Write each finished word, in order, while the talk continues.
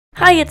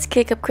Hi, it's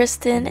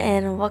Cakeupchristen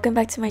and welcome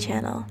back to my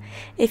channel.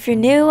 If you're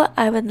new,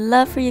 I would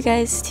love for you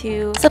guys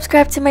to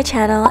subscribe to my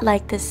channel,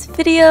 like this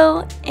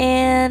video,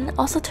 and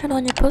also turn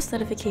on your post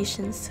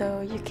notifications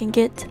so you can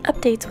get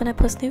updates when I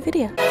post new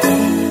videos.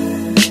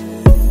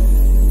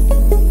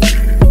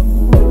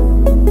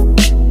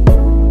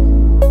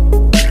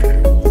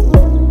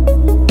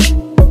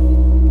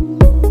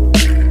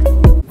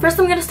 First,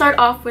 I'm going to start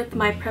off with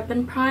my Prep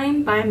and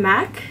Prime by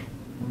M.A.C.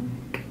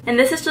 And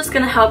this is just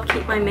going to help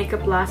keep my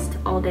makeup last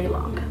all day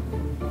long.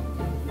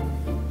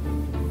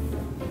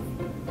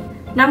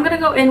 Now I'm going to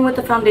go in with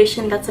a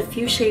foundation that's a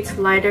few shades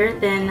lighter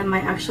than my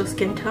actual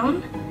skin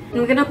tone. And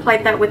I'm going to apply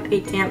that with a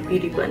damp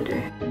beauty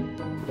blender.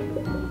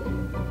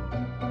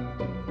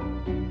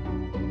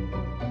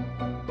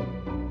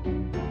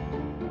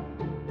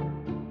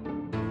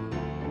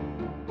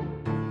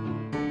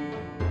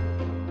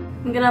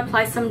 I'm going to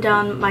apply some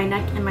down my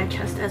neck and my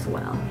chest as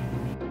well.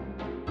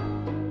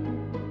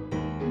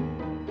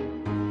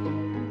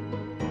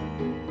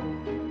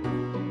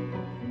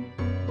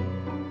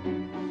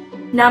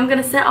 Now I'm going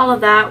to set all of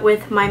that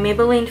with my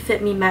Maybelline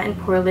Fit Me Matte and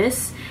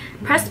Poreless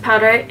pressed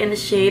powder in the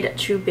shade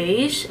True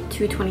Beige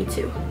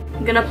 222.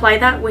 I'm going to apply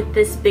that with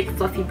this big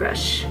fluffy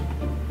brush.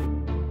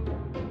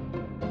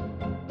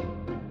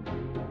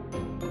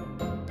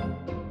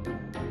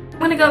 I'm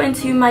going to go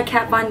into my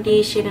Kat Von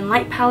D Shade and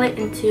Light palette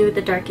into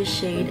the darkest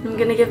shade. I'm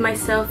going to give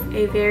myself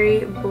a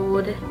very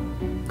bold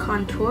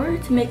contour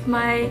to make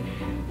my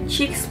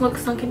cheeks look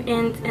sunken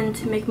in and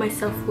to make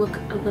myself look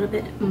a little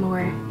bit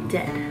more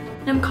dead.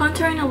 I'm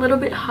contouring a little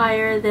bit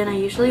higher than I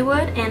usually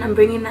would, and I'm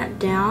bringing that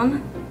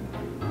down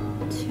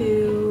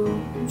to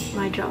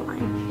my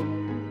jawline.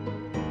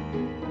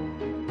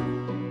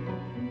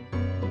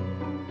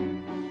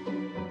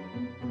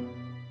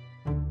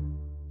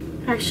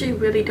 I actually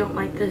really don't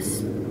like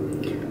this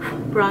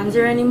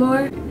bronzer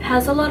anymore. It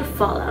has a lot of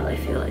fallout, I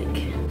feel like.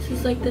 This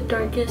is like the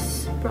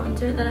darkest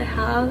bronzer that I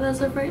have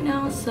as of right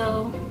now,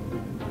 so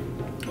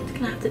it's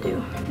gonna have to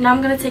do. Now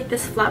I'm gonna take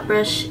this flat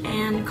brush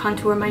and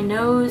contour my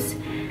nose,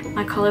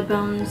 my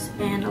collarbones,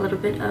 and a little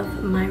bit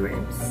of my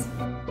ribs.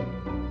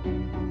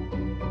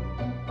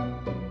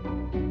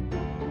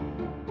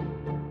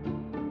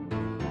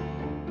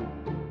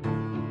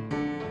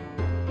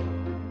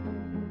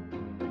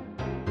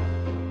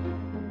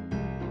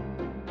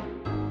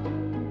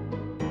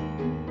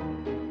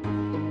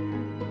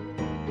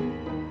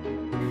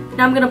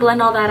 Now I'm going to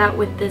blend all that out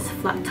with this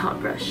flat top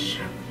brush.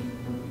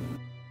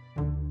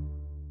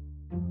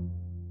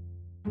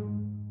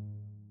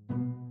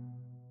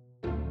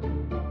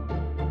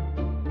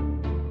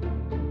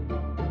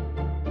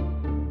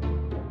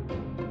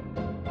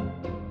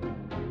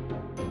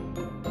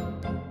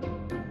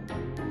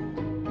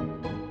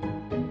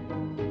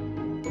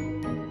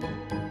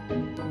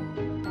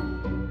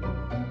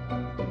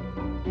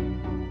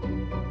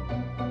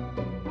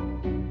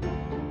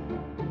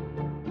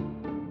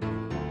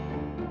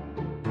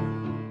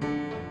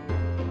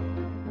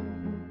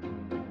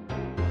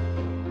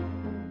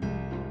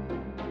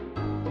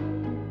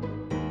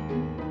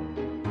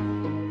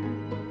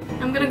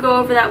 I'm going to go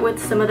over that with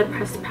some of the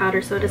pressed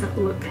powder so it doesn't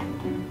look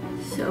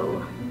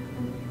so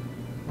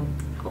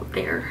out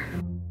there.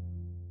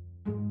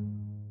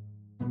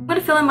 I'm going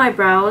to fill in my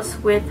brows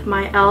with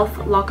my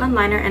E.L.F. Lock-On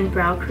Liner and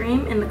Brow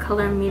Cream in the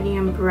color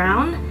medium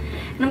brown.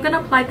 And I'm going to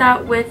apply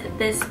that with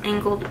this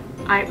angled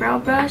eyebrow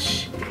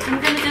brush.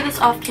 I'm going to do this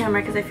off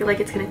camera because I feel like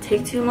it's going to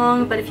take too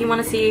long, but if you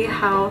want to see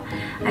how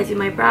I do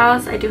my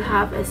brows, I do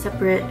have a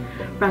separate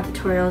brow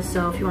tutorial,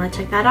 so if you want to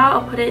check that out,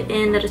 I'll put it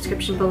in the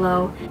description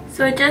below.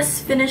 So I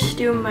just finished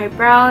doing my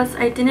brows.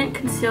 I didn't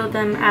conceal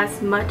them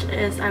as much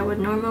as I would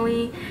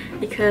normally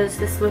because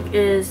this look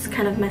is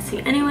kind of messy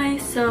anyway,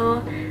 so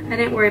I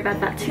didn't worry about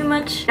that too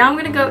much. Now I'm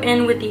going to go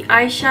in with the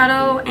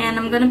eyeshadow, and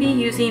I'm going to be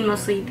using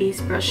mostly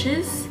these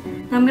brushes.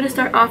 I'm going to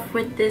start off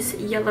with this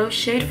yellow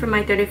shade from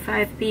my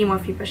 35B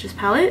Morphe Brushes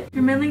palette.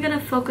 I'm really going to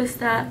focus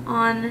that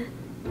on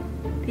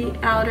the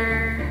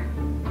outer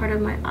part of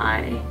my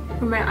eye,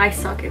 where my eye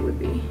socket would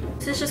be.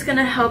 This is just going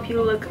to help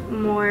you look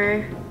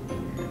more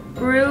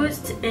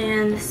bruised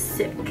and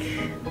sick.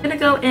 I'm going to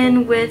go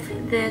in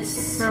with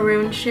this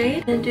maroon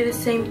shade and do the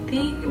same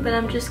thing, but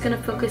I'm just going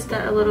to focus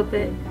that a little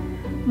bit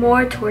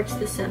more towards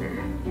the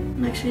center.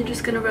 I'm actually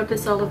just going to rub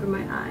this all over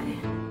my eye.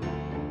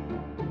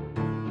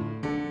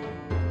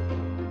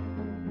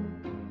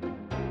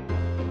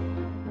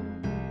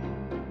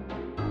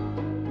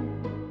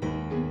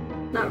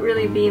 Not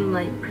really being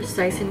like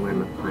precise in where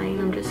I'm applying,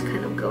 I'm just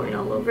kind of going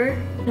all over.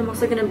 And I'm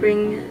also going to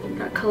bring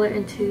that color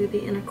into the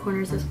inner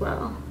corners as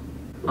well.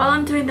 While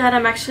I'm doing that,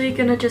 I'm actually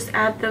going to just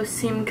add those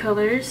same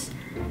colors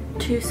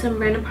to some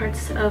random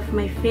parts of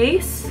my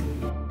face.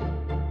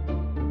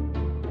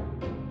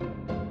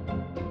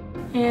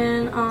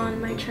 And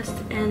on my chest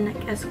and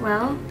neck as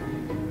well.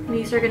 And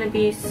these are going to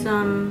be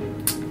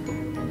some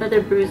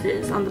other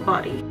bruises on the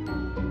body.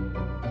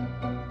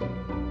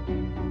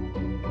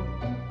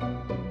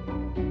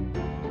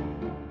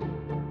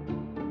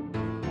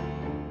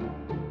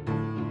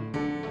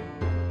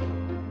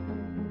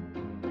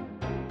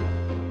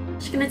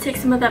 going to take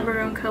some of that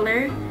maroon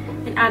color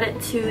and add it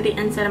to the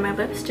inside of my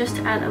lips just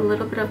to add a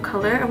little bit of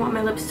color. I want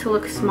my lips to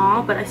look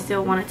small, but I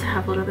still want it to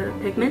have a little bit of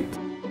pigment.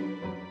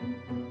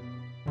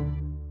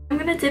 I'm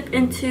going to dip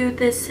into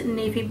this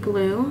navy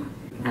blue,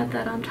 add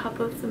that on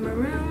top of the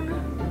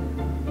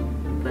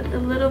maroon, but a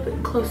little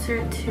bit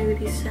closer to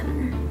the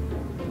center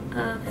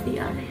of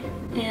the eye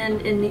and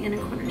in the inner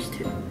corners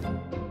too.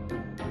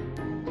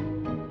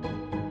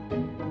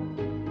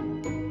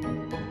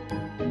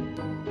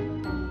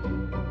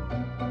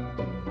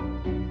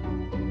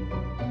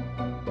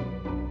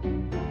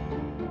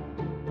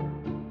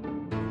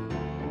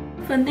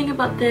 Fun thing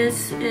about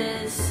this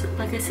is,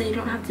 like I said, you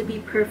don't have to be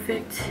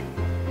perfect,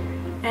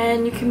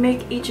 and you can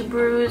make each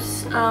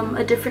bruise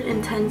a different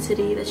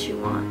intensity that you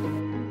want.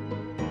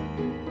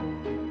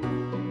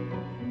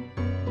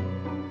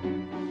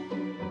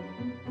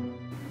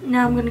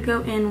 Now I'm going to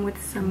go in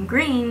with some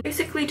green,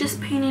 basically just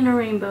painting a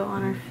rainbow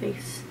on her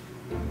face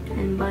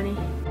and bunny.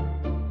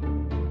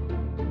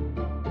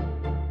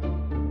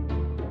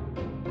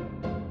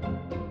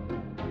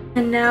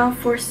 And now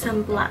for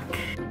some black.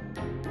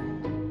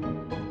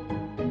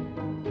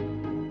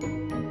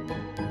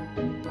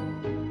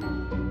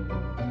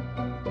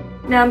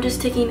 Now I'm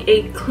just taking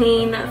a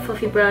clean,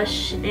 fluffy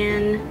brush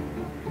and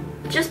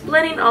just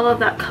blending all of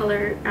that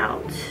color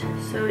out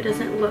so it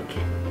doesn't look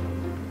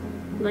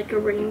like a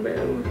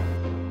rainbow.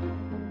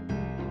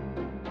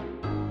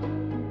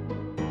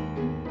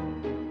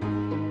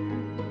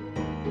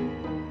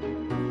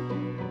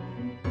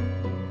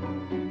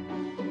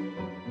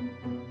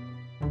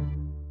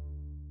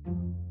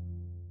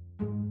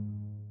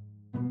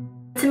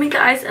 To make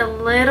the eyes a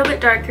little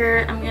bit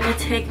darker, I'm going to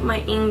take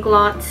my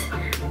INGLOT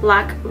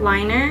black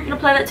liner. I'm going to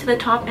apply that to the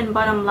top and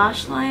bottom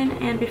lash line,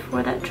 and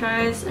before that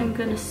dries, I'm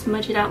going to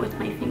smudge it out with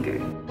my finger.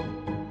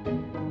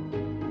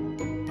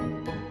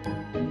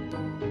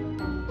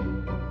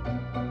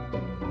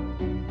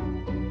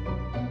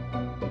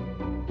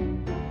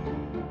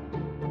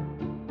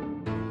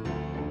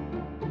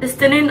 This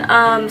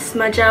didn't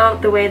smudge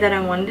out the way that I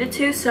wanted it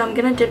to, so I'm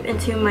going to dip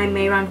into my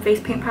MAYBELLINE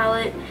face paint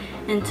palette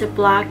into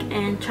black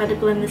and try to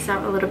blend this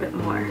out a little bit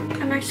more.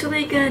 I'm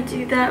actually going to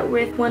do that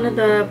with one of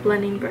the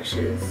blending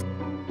brushes.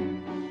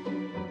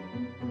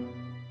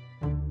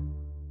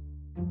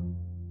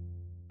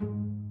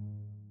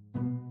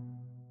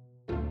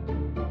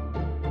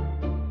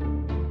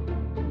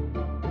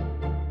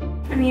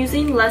 I'm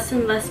using less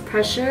and less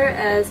pressure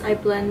as I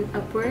blend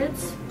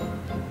upwards.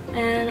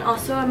 And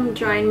also I'm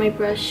drying my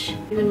brush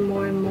even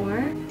more and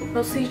more.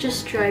 Mostly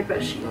just dry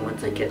brushing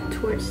once I get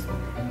towards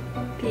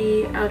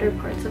the outer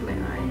parts of my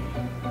eye.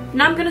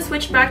 Now I'm going to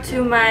switch back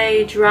to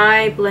my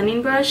dry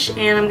blending brush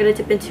and I'm going to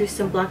dip into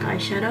some black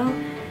eyeshadow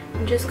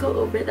and just go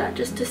over that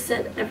just to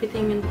set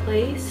everything in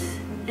place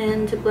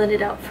and to blend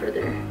it out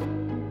further.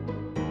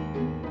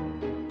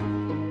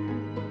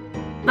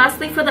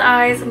 Lastly, for the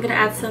eyes, I'm going to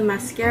add some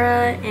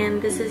mascara,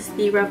 and this is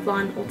the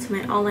Revlon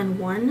Ultimate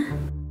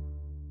All-in-One.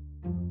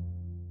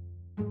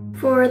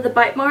 For the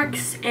bite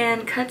marks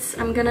and cuts,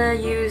 I'm going to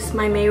use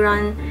my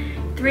MEHRON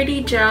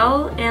 3D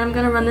gel, and I'm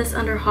going to run this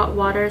under hot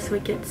water so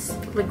it gets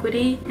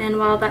liquidy. And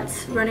while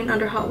that's running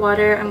under hot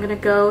water, I'm going to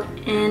go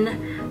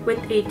in with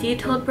a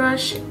detailed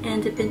brush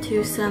and dip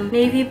into some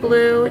navy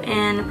blue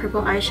and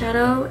purple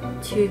eyeshadow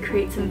to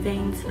create some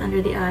veins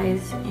under the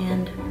eyes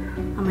and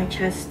on my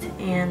chest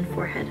and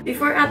forehead.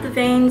 Before I add the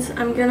veins,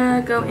 I'm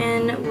gonna go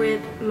in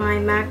with my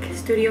MAC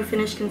Studio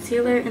Finish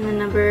Concealer in the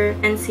number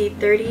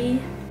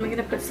NC30. I'm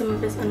gonna put some of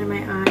this under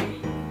my eye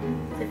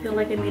because I feel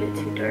like I made it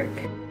too dark.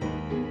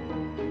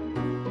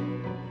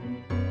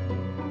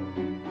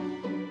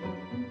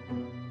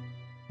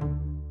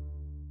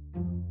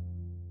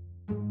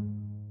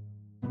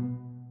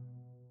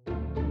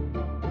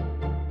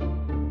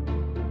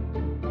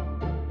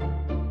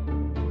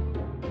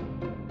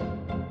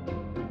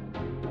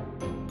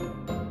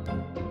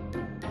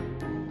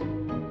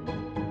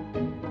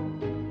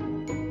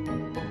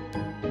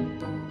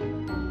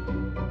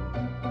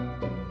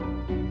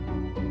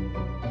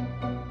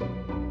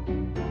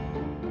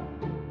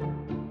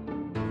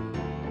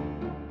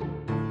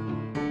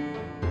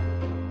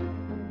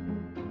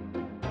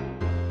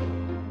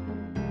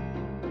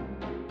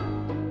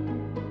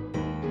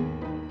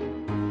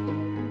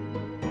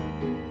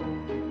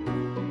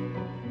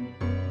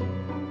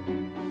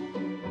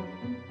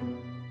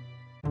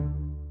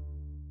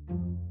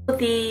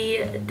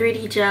 The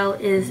 3D gel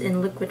is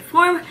in liquid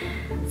form,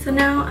 so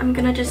now I'm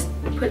gonna just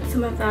put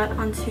some of that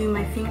onto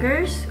my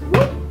fingers,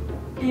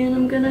 and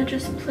I'm gonna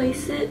just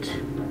place it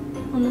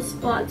on the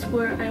spots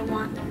where I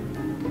want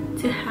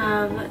to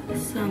have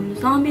some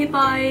zombie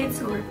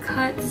bites or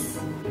cuts,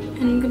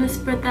 and I'm gonna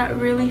spread that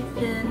really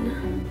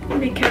thin.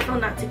 Be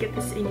careful not to get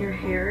this in your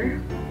hair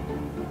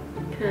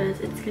because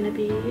it's gonna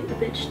be a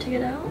bitch to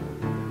get out.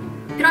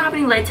 If you don't have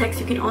any latex,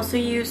 you can also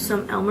use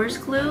some Elmer's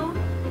glue,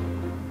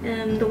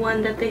 and the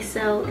one that they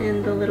sell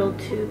in the little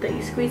tube that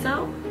you squeeze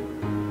out.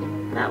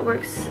 That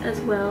works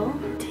as well.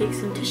 Take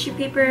some tissue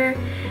paper,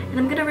 and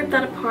I'm gonna rip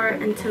that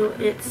apart until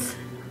it's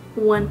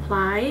one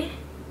ply.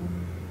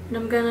 And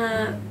I'm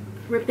gonna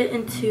rip it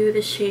into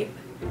the shape,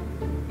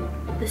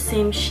 the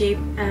same shape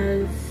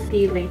as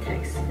the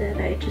latex that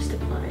I just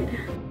applied.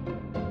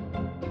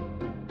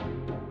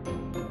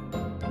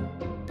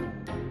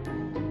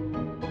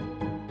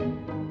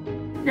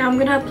 Now I'm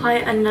gonna apply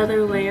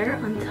another layer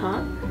on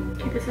top.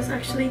 Okay, this is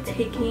actually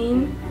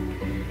taking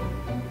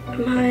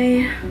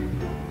my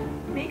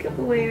makeup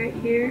away right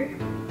here,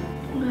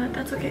 but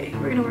that's okay.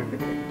 We're gonna work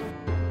with it.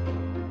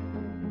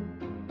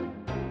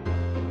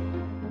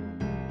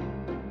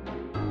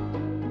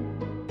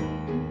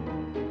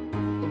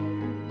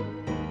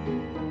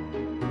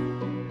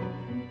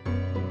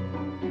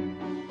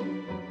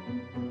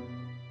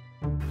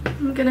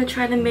 I'm gonna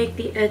try to make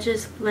the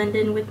edges blend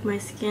in with my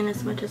skin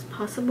as much as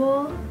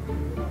possible.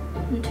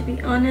 And to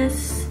be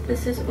honest,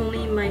 this is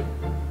only my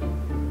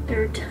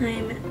third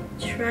time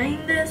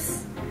trying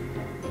this,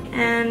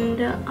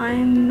 and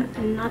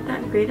I'm not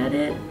that great at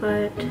it,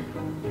 but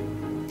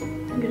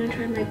I'm gonna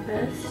try my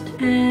best.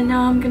 And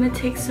now I'm gonna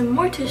take some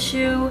more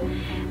tissue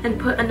and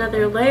put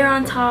another layer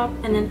on top,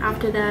 and then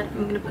after that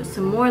I'm gonna put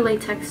some more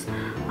latex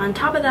on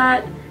top of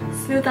that,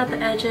 smooth out the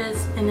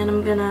edges, and then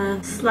I'm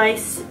gonna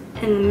slice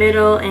in the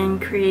middle and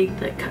create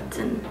the cuts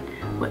and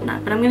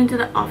whatnot. But I'm gonna do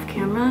that off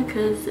camera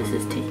because this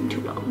is taking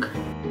too long.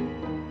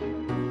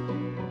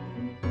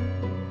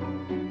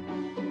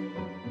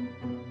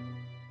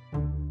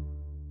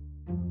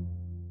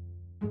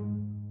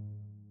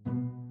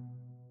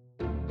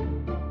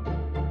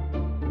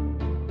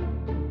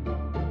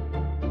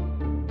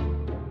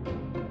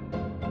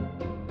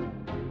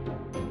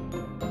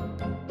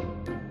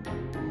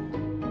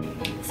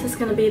 This is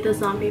gonna be the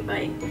zombie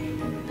bite.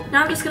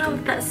 Now I'm just gonna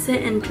let that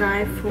sit and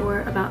dry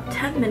for about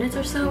 10 minutes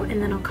or so,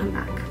 and then I'll come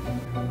back.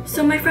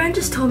 So my friend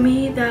just told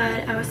me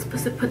that I was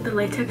supposed to put the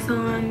latex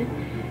on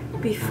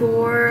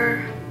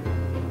before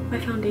my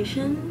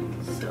foundation,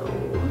 so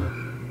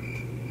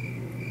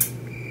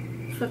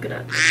fuck it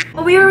up.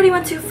 Well, we already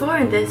went too far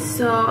in this,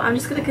 so I'm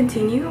just gonna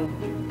continue.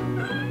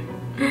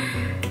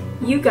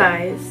 You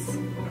guys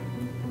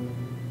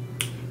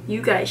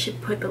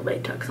should put the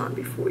latex on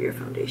before your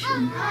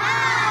foundation.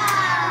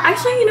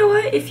 Actually, you know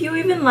what? If you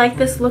even like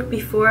this look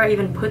before I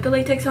even put the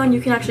latex on,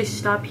 you can actually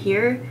stop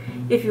here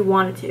if you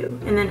wanted to,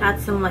 and then add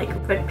some like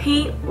red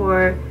paint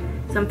or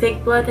some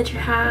fake blood that you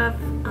have.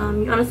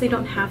 You honestly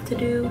don't have to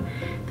do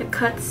the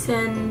cuts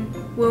and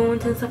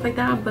wounds and stuff like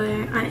that, but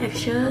I'm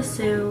extra,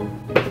 so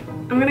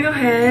I'm gonna go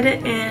ahead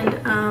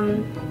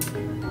and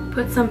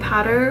put some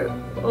powder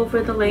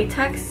over the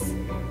latex.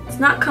 It's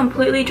not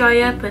completely dry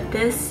yet, but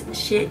this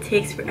shit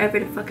takes forever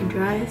to fucking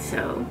dry,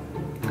 so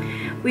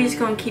we just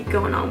gonna keep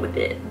going on with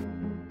it.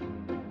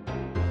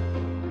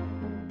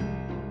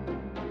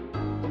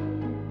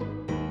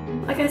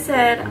 Like I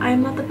said,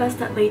 I'm not the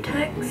best at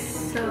latex,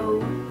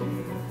 so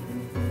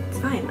it's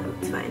fine though,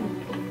 it's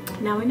fine.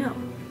 Now we know.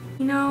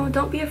 You know,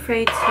 don't be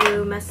afraid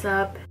to mess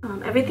up.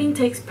 Everything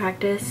takes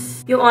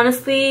practice. You'll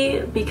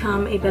honestly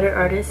become a better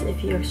artist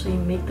if you actually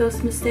make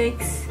those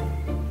mistakes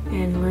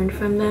and learn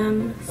from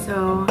them.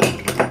 So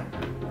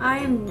I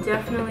am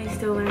definitely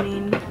still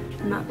learning.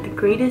 I'm not the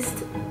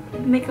greatest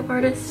makeup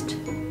artist,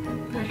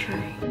 but I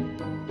try.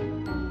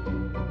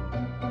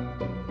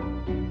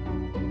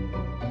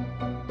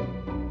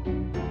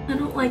 I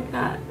don't like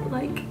that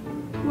like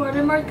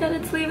watermark that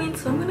it's leaving,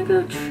 so I'm gonna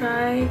go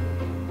try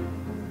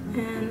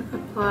and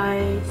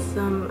apply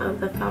some of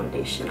the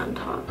foundation on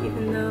top,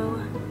 even though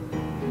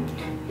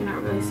you're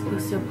not really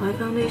supposed to apply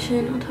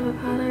foundation on top of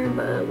powder,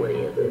 but what do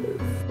you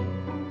lose?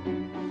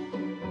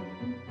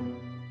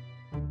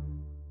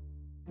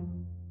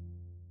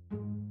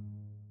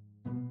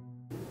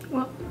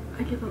 Well,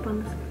 I give up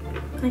on this.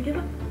 I give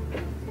up.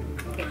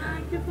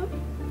 I give up.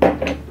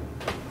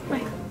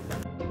 Bye.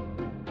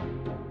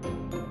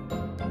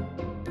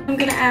 I'm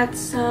gonna add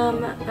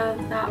some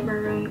of that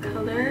maroon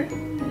color.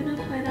 I'm gonna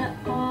apply that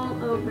all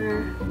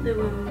over the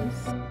wounds.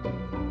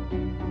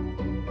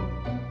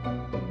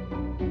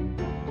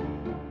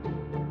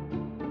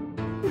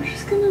 We're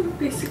just gonna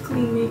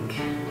basically make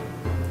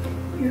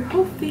your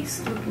whole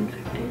face look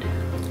infected,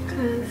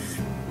 because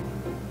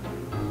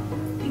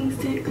things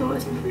didn't go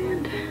as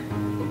planned.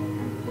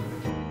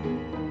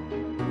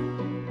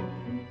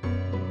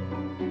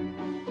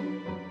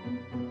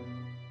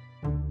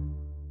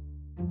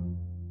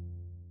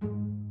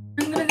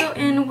 I'm gonna go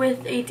in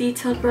with a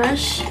detailed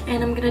brush,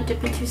 and I'm gonna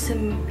dip into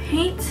some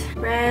paint,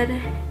 red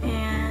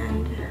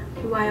and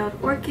wild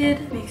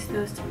orchid, mix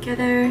those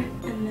together,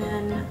 and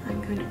then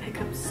I'm going to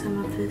pick up some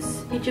of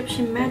this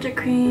Egyptian magic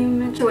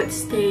cream so it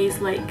stays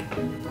like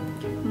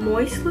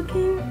moist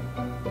looking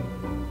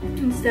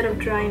instead of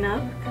drying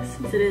up,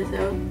 since it is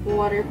a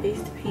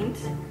water-based paint.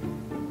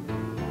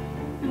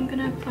 I'm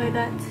gonna apply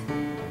that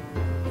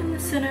in the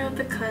center of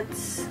the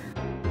cuts.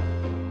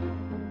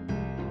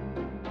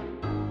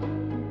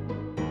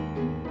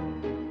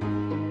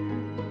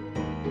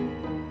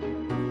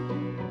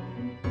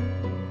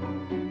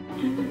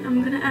 And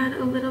I'm gonna add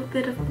a little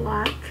bit of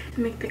black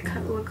to make the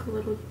cut look a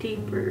little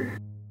deeper.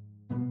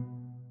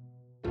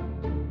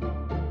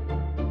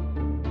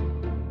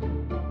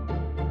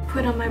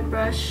 Put on my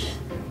brush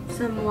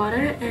some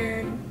water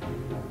and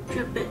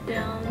drip it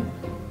down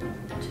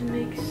to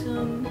make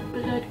some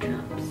blood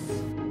drops.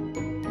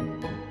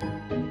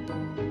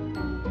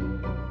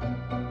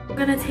 I'm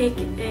gonna take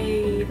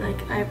a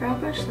eyebrow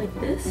brush like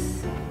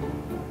this,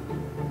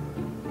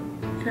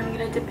 and I'm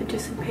gonna dip into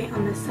some paint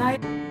on this side.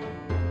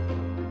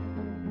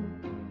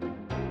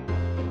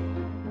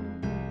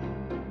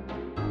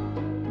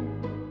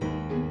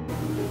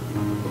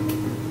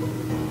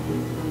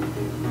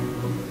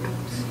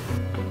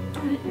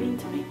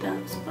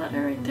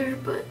 Splatter right there,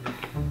 but...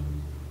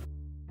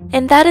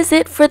 And that is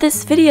it for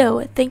this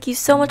video. Thank you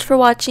so much for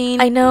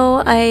watching. I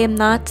know I am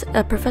not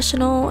a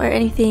professional or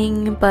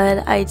anything,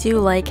 but I do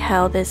like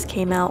how this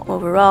came out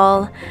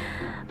overall.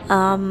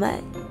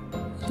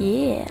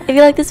 Yeah. If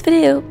you like this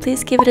video,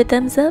 please give it a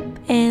thumbs up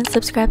and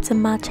subscribe to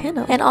my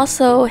channel. And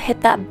also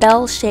hit that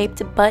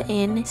bell-shaped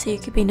button so you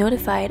can be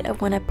notified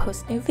of when I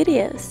post new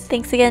videos.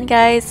 Thanks again,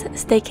 guys.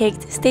 Stay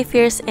caked, stay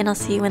fierce, and I'll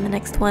see you in the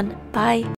next one. Bye.